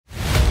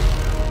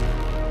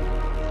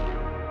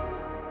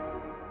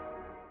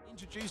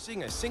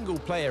Introducing a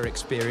single-player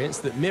experience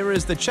that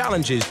mirrors the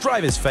challenges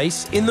drivers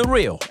face in the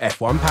real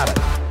F1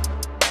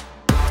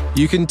 paddock.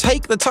 You can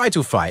take the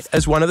title fight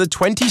as one of the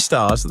 20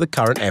 stars of the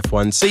current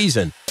F1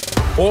 season,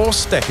 or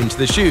step into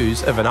the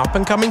shoes of an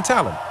up-and-coming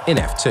talent in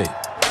F2.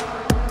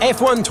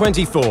 F1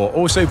 24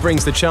 also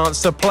brings the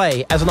chance to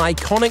play as an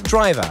iconic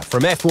driver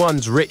from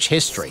F1's rich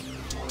history.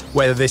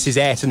 Whether this is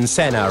Ayrton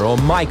Senna or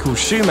Michael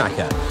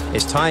Schumacher,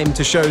 it's time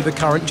to show the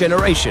current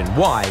generation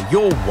why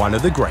you're one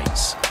of the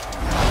greats.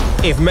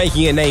 If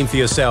making a name for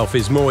yourself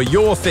is more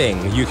your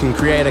thing, you can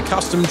create a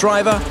custom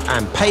driver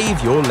and pave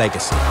your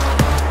legacy.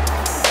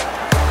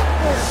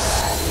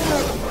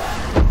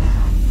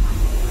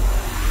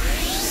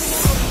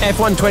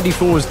 F1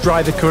 24's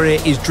driver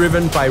career is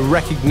driven by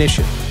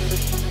recognition.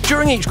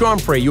 During each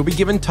Grand Prix, you'll be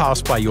given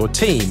tasks by your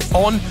team,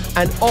 on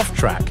and off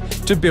track,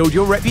 to build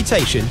your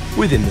reputation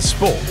within the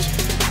sport.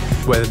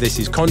 Whether this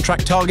is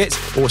contract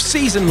targets or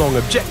season-long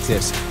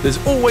objectives, there's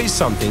always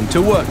something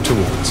to work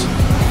towards.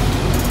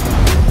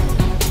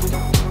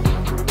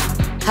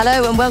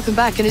 Hello and welcome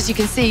back, and as you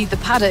can see, the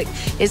paddock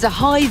is a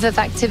hive of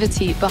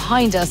activity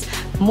behind us.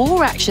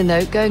 More action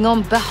though going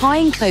on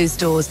behind closed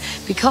doors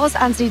because,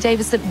 Anthony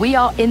Davison, we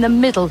are in the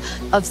middle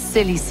of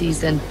silly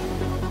season.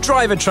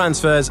 Driver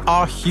transfers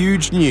are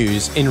huge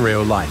news in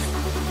real life.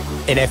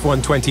 In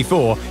F1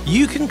 24,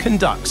 you can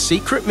conduct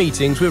secret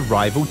meetings with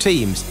rival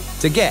teams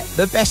to get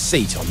the best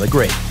seat on the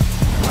grid.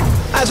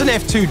 As an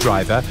F2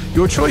 driver,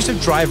 your choice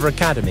of driver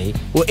academy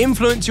will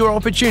influence your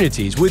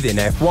opportunities within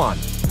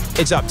F1.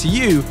 It's up to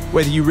you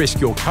whether you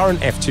risk your current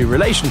F2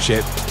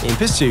 relationship in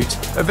pursuit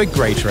of a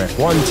greater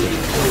F1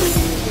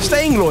 team.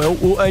 Staying loyal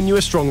will earn you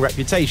a strong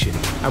reputation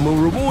and will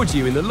reward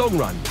you in the long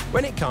run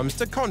when it comes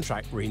to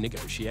contract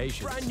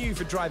renegotiation. Brand new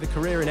for driver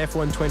career in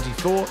F1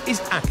 24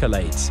 is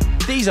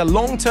Accolades. These are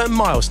long-term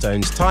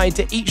milestones tied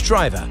to each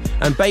driver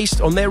and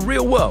based on their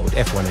real-world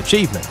F1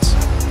 achievements.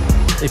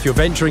 If you're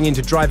venturing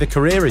into driver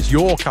career as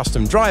your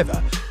custom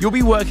driver, you'll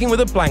be working with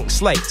a blank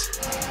slate,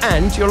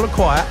 and you'll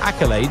acquire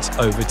accolades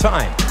over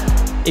time.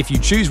 If you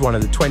choose one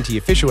of the 20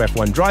 official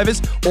F1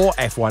 drivers or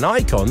F1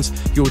 icons,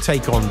 you'll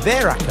take on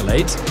their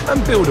accolades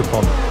and build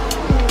upon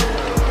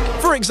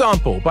them. For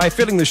example, by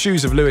filling the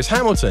shoes of Lewis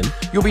Hamilton,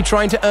 you'll be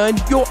trying to earn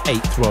your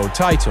 8th world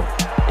title.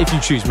 If you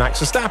choose Max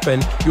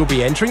Verstappen, you'll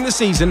be entering the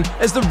season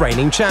as the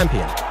reigning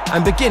champion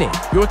and beginning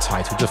your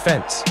title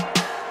defense.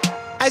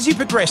 As you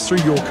progress through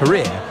your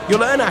career,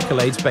 you'll earn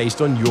accolades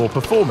based on your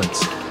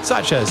performance,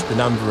 such as the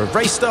number of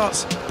race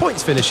starts,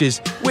 points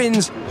finishes,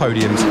 wins,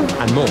 podiums,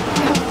 and more.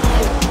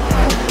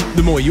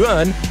 The more you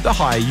earn, the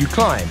higher you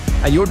climb,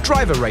 and your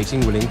driver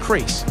rating will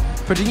increase,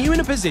 putting you in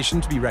a position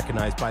to be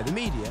recognized by the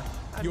media.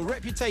 Your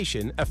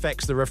reputation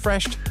affects the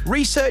refreshed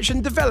research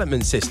and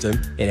development system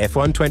in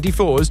F1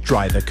 24's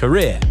driver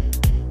career.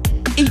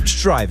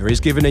 Each driver is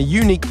given a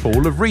unique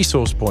pool of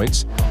resource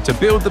points to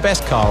build the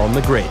best car on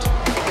the grid.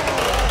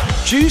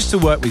 Choose to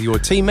work with your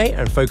teammate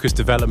and focus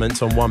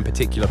developments on one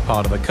particular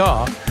part of the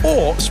car,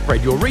 or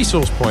spread your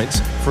resource points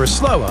for a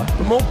slower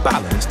but more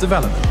balanced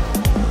development.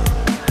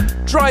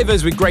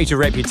 Drivers with greater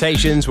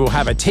reputations will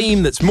have a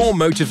team that's more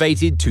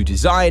motivated to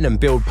design and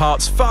build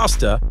parts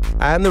faster,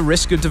 and the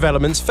risk of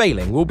developments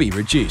failing will be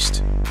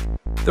reduced.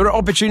 There are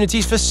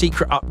opportunities for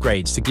secret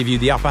upgrades to give you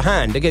the upper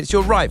hand against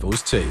your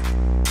rivals too.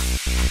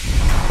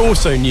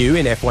 Also new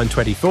in F1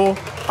 24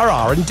 are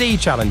R&D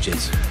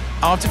challenges.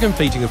 After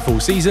completing a full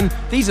season,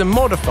 these are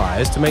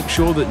modifiers to make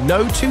sure that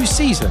no two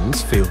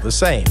seasons feel the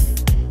same.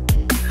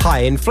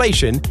 High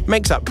inflation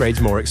makes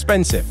upgrades more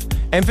expensive,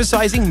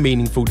 emphasizing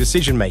meaningful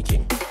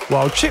decision-making,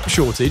 while chip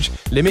shortage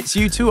limits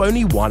you to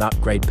only one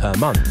upgrade per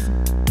month.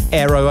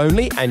 Aero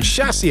only and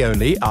chassis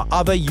only are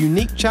other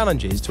unique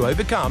challenges to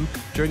overcome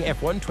during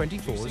F1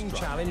 24's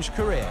Challenge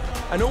Career,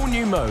 an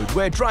all-new mode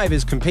where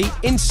drivers compete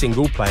in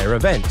single-player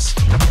events.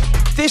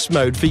 This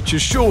mode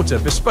features shorter,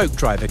 bespoke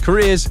driver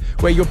careers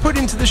where you're put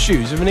into the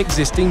shoes of an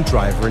existing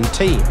driver and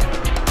team.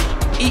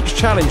 Each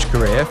challenge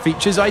career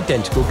features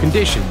identical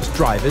conditions,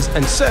 drivers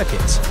and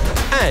circuits,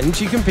 and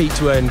you compete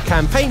to earn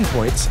campaign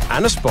points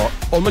and a spot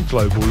on the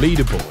global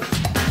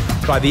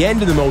leaderboard. By the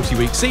end of the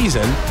multi-week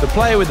season, the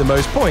player with the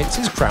most points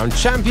is crowned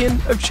champion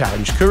of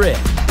Challenge Career.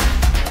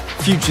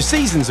 Future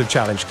seasons of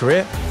Challenge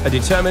Career are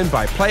determined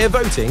by player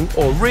voting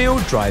or real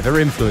driver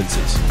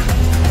influences.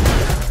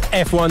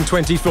 F1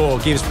 24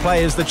 gives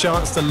players the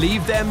chance to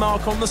leave their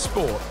mark on the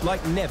sport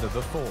like never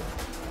before.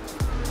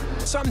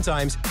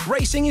 Sometimes,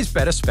 racing is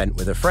better spent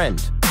with a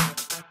friend.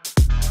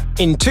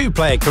 In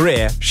two-player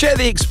career, share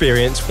the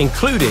experience,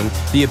 including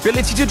the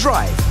ability to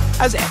drive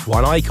as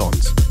F1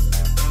 icons.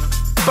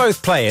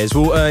 Both players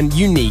will earn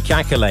unique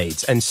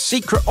accolades and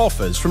secret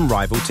offers from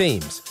rival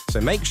teams,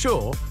 so make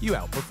sure you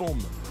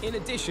outperform them. In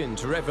addition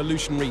to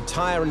revolutionary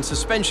tyre and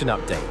suspension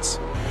updates,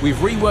 we've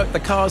reworked the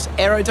car's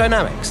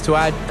aerodynamics to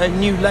add a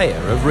new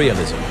layer of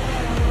realism.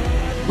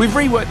 We've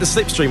reworked the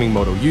slipstreaming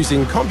model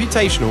using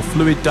computational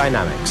fluid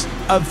dynamics,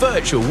 a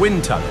virtual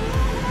wind tunnel.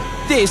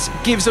 This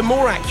gives a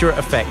more accurate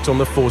effect on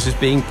the forces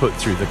being put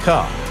through the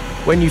car,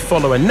 when you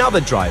follow another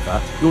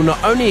driver, you'll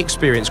not only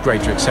experience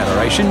greater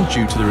acceleration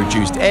due to the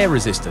reduced air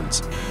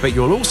resistance, but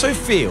you'll also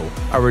feel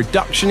a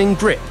reduction in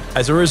grip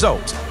as a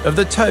result of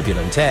the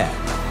turbulent air.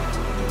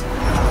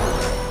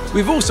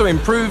 We've also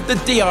improved the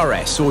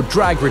DRS, or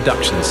drag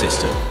reduction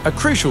system, a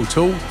crucial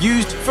tool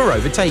used for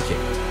overtaking.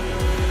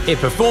 It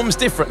performs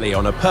differently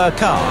on a per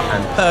car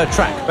and per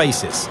track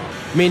basis,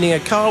 meaning a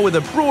car with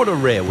a broader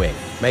rear wing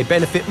may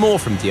benefit more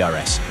from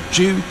DRS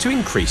due to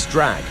increased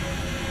drag.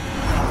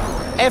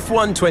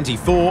 F1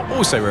 24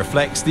 also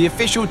reflects the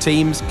official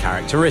team's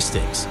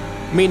characteristics,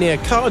 meaning a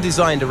car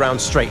designed around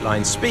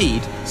straight-line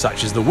speed,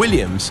 such as the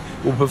Williams,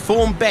 will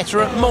perform better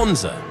at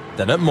Monza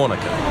than at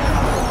Monaco.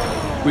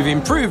 We've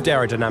improved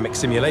aerodynamic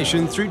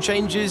simulation through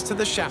changes to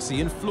the chassis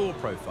and floor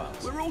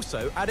profiles. We're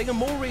also adding a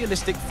more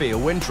realistic feel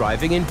when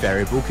driving in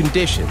variable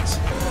conditions.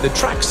 The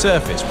track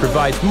surface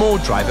provides more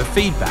driver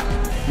feedback,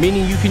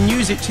 meaning you can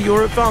use it to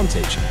your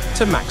advantage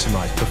to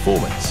maximize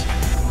performance.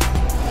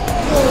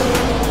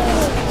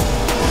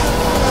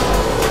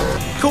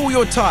 Cool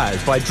your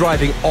tyres by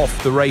driving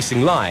off the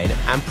racing line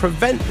and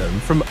prevent them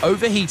from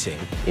overheating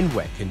in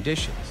wet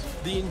conditions.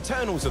 The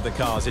internals of the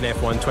cars in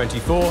F1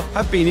 24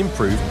 have been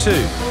improved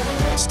too.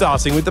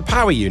 Starting with the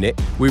power unit,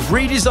 we've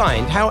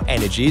redesigned how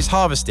energy is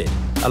harvested,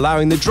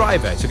 allowing the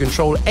driver to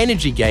control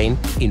energy gain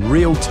in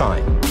real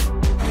time.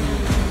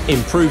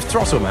 Improved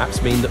throttle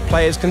maps mean that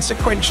players can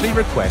sequentially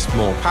request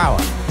more power.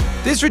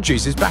 This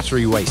reduces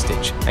battery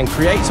wastage and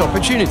creates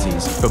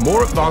opportunities for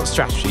more advanced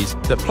strategies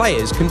that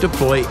players can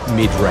deploy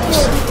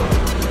mid-race.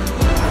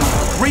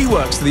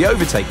 Reworks to the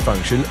overtake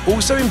function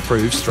also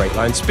improves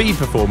straight-line speed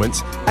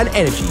performance and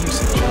energy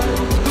usage.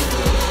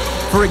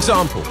 For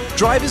example,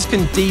 drivers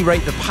can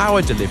derate the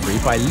power delivery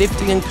by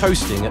lifting and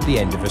coasting at the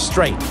end of a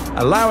straight,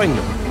 allowing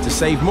them to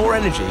save more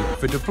energy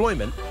for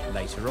deployment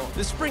later on.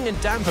 The spring and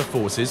damper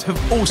forces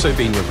have also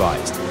been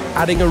revised,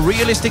 adding a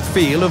realistic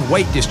feel of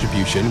weight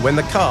distribution when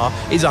the car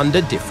is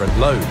under different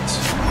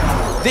loads.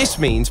 This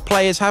means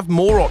players have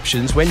more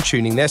options when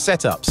tuning their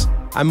setups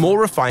and more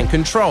refined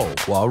control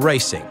while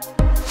racing.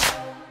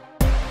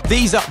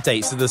 These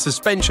updates to the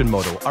suspension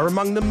model are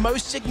among the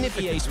most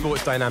significant. EA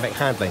Sports Dynamic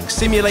Handling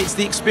simulates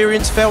the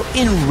experience felt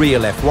in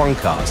real F1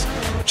 cars,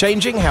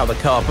 changing how the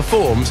car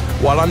performs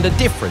while under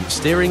different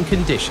steering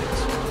conditions.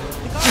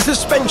 The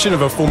suspension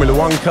of a Formula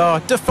 1 car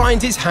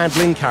defines its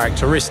handling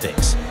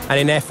characteristics, and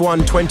in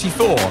F1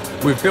 24,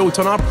 we've built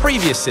on our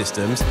previous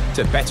systems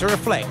to better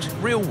reflect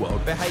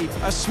real-world behaviour.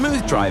 A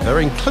smooth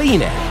driver in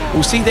clean air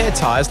will see their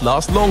tyres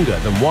last longer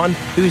than one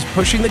who is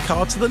pushing the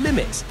car to the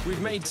limits. We've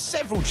made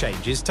several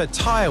changes to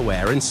tyre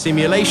wear and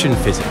simulation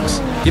physics,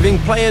 giving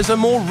players a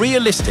more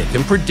realistic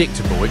and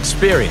predictable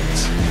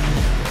experience.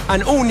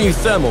 An all-new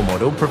thermal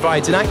model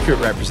provides an accurate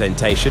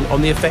representation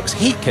on the effects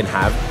heat can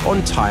have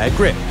on tyre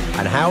grip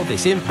and how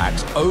this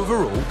impacts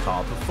overall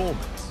car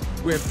performance.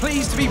 We're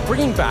pleased to be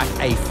bringing back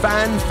a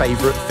fan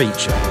favourite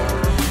feature.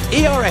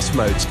 ERS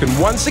modes can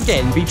once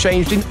again be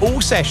changed in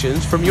all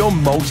sessions from your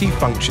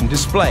multi-function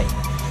display,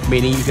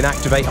 meaning you can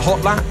activate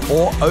hot lap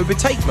or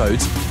overtake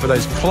modes for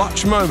those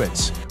clutch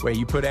moments where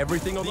you put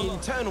everything on the line. The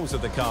internals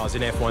of the cars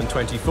in F1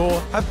 24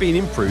 have been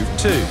improved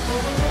too.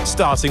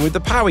 Starting with the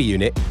power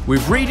unit,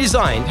 we've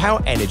redesigned how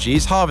energy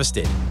is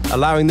harvested,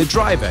 allowing the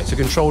driver to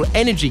control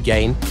energy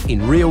gain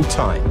in real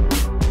time.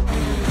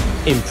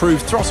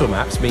 Improved throttle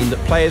maps mean that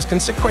players can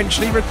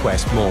sequentially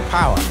request more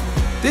power.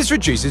 This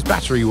reduces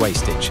battery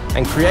wastage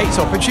and creates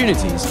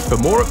opportunities for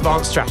more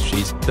advanced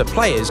strategies that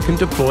players can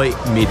deploy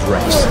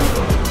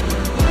mid-race.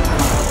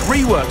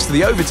 Reworks to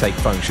the overtake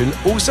function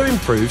also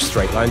improves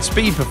straight-line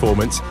speed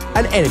performance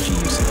and energy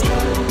usage.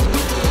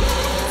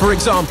 For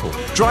example,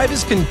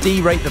 drivers can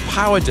derate the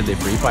power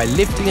delivery by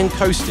lifting and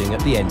coasting at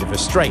the end of a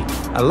straight,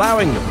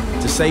 allowing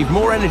them to save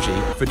more energy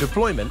for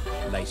deployment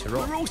later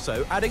on. We're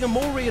also adding a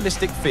more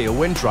realistic feel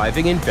when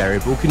driving in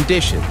variable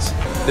conditions.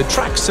 The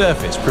track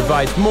surface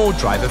provides more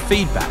driver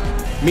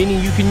feedback, meaning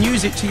you can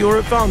use it to your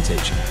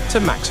advantage to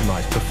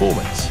maximize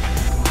performance.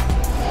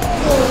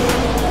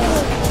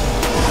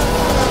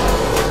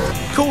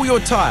 Cool your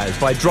tyres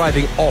by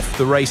driving off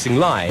the racing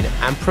line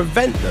and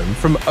prevent them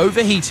from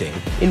overheating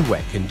in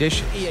wet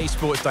conditions. EA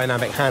Sports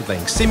Dynamic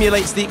Handling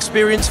simulates the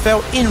experience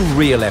felt in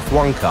real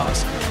F1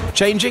 cars,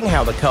 changing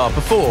how the car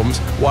performs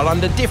while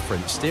under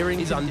different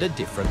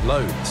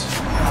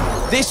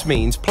loads. This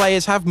means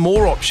players have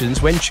more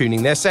options when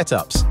tuning their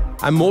setups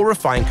and more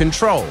refined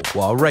control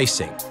while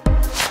racing.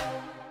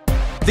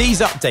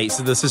 These updates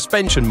to the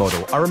suspension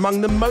model are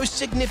among the most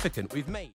significant we've made.